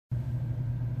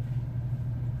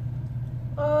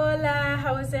Hola,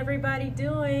 how is everybody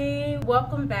doing?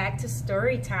 Welcome back to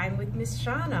Story Time with Miss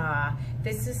Shauna.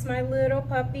 This is my little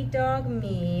puppy dog,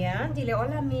 Mia. Dile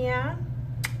hola, Mia.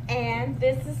 And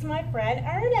this is my friend,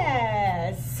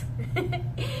 Ernest.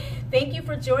 Thank you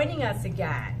for joining us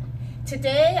again.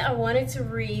 Today, I wanted to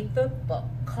read the book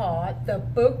called The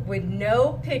Book with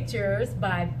No Pictures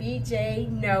by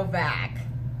BJNOVAK.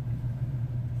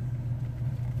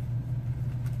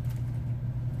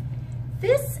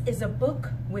 This is a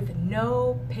book with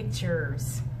no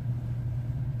pictures.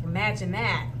 Imagine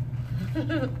that.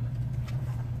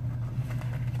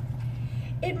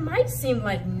 It might seem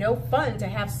like no fun to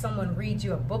have someone read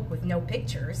you a book with no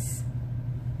pictures.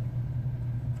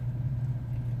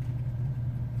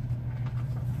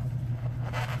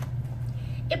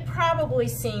 It probably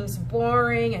seems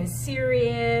boring and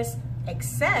serious,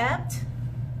 except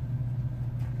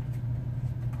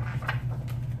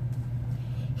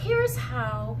here's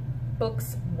how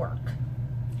books work.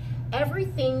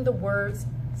 Everything the words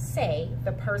say,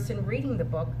 the person reading the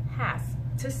book has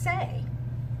to say.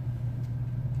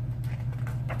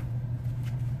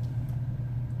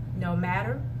 No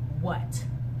matter what.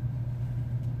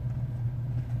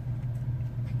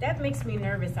 That makes me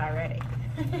nervous already.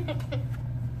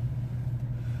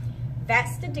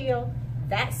 That's the deal.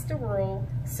 That's the rule.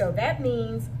 So that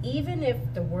means even if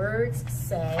the words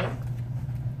say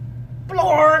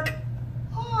Blork.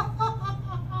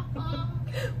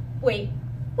 Wait,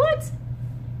 what?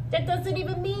 That doesn't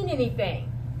even mean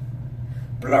anything.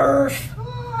 Blurf.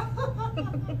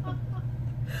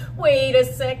 Wait a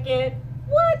second.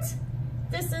 What?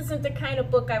 This isn't the kind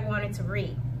of book I wanted to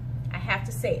read. I have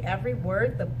to say every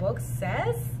word the book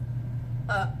says?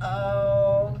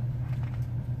 Uh-oh.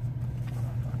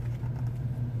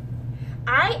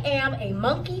 I am a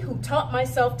monkey who taught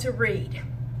myself to read.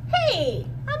 Hey,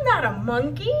 I'm not a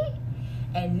monkey.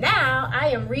 And now I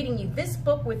am reading you this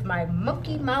book with my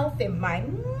monkey mouth and my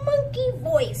monkey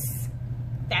voice.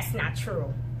 That's not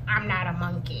true. I'm not a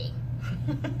monkey.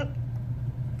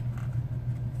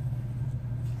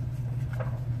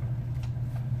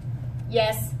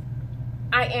 Yes,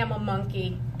 I am a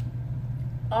monkey.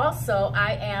 Also,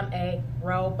 I am a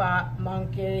robot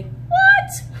monkey.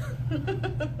 What?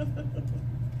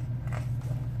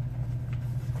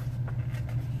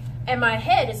 And my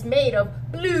head is made of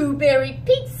blueberry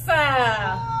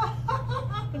pizza.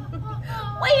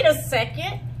 Wait a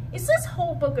second. Is this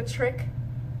whole book a trick?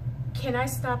 Can I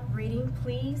stop reading,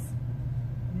 please?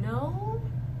 No?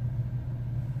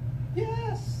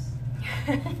 Yes.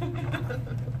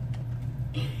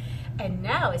 And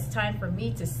now it's time for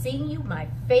me to sing you my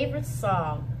favorite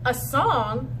song. A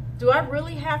song? Do I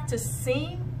really have to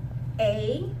sing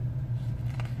a?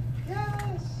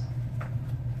 Yes.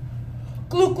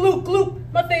 Gloop, gloop, gloop.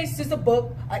 My face is a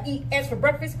book. I eat ants for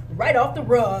breakfast right off the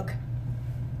rug.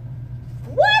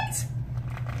 What?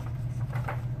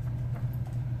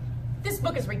 This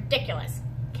book is ridiculous.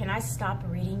 Can I stop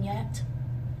reading yet?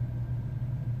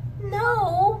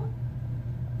 No.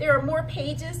 There are more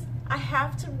pages. I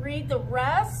have to read the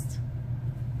rest.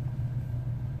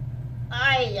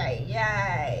 Ay, ay,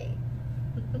 ay.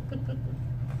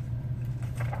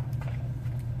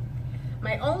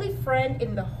 My only friend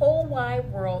in the whole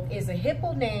wide world is a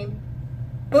hippo named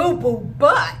Boo Boo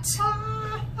Butt.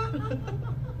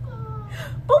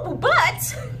 Boo Boo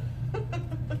Butt.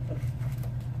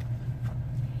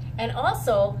 And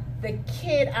also, the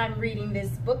kid I'm reading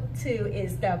this book to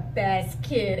is the best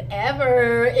kid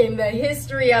ever in the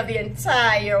history of the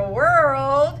entire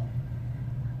world.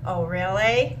 Oh,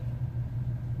 really?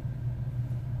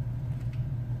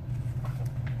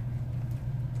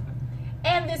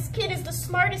 And this kid is the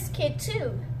smartest kid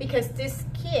too, because this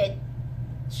kid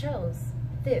chose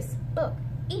this book,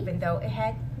 even though it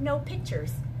had no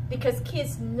pictures. Because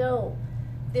kids know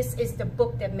this is the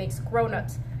book that makes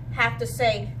grown-ups have to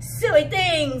say silly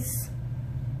things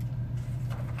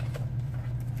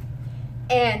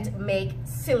and make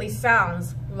silly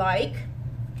sounds like,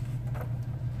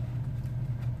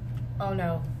 oh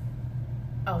no,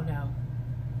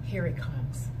 here it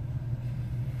comes.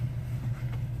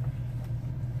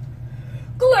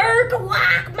 Glurk,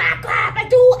 whack, mack, clap, I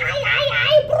do,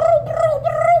 I, brew, brew,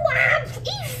 brew, wham,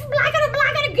 eef, blackada,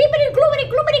 blackada, gibbity, gloomity,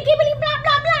 gloomity, gibbity, blah,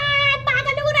 blah, blah,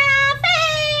 bagaduda,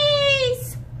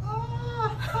 face!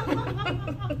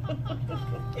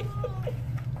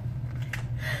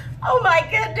 Oh my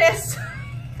goodness.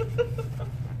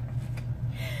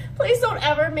 Please don't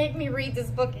ever make me read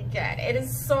this book again. It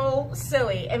is so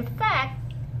silly. In fact,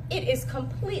 it is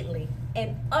completely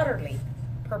and utterly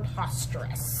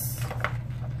preposterous.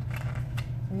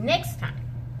 Next time,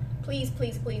 please,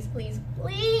 please, please, please,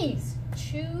 please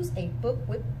choose a book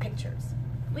with pictures.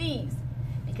 Please,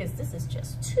 because this is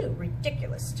just too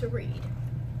ridiculous to read.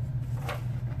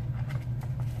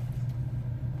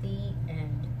 The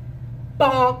end.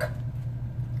 Bonk!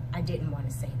 I didn't want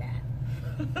to say that.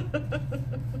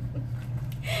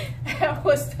 That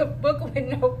was the book with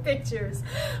no pictures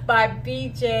by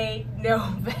BJNOVAK.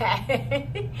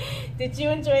 Did you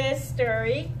enjoy this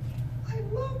story? I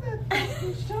love that book,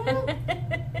 Michelle.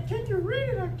 Can you read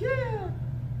it again?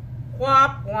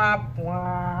 Womp, womp,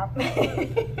 womp.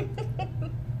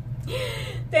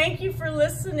 Thank you for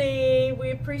listening.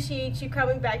 We appreciate you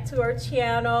coming back to our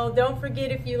channel. Don't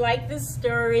forget, if you like this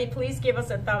story, please give us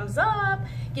a thumbs up,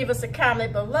 give us a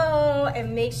comment below,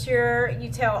 and make sure you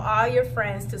tell all your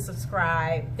friends to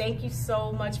subscribe. Thank you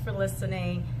so much for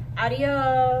listening.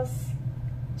 Adios.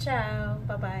 Ciao.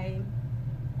 Bye-bye.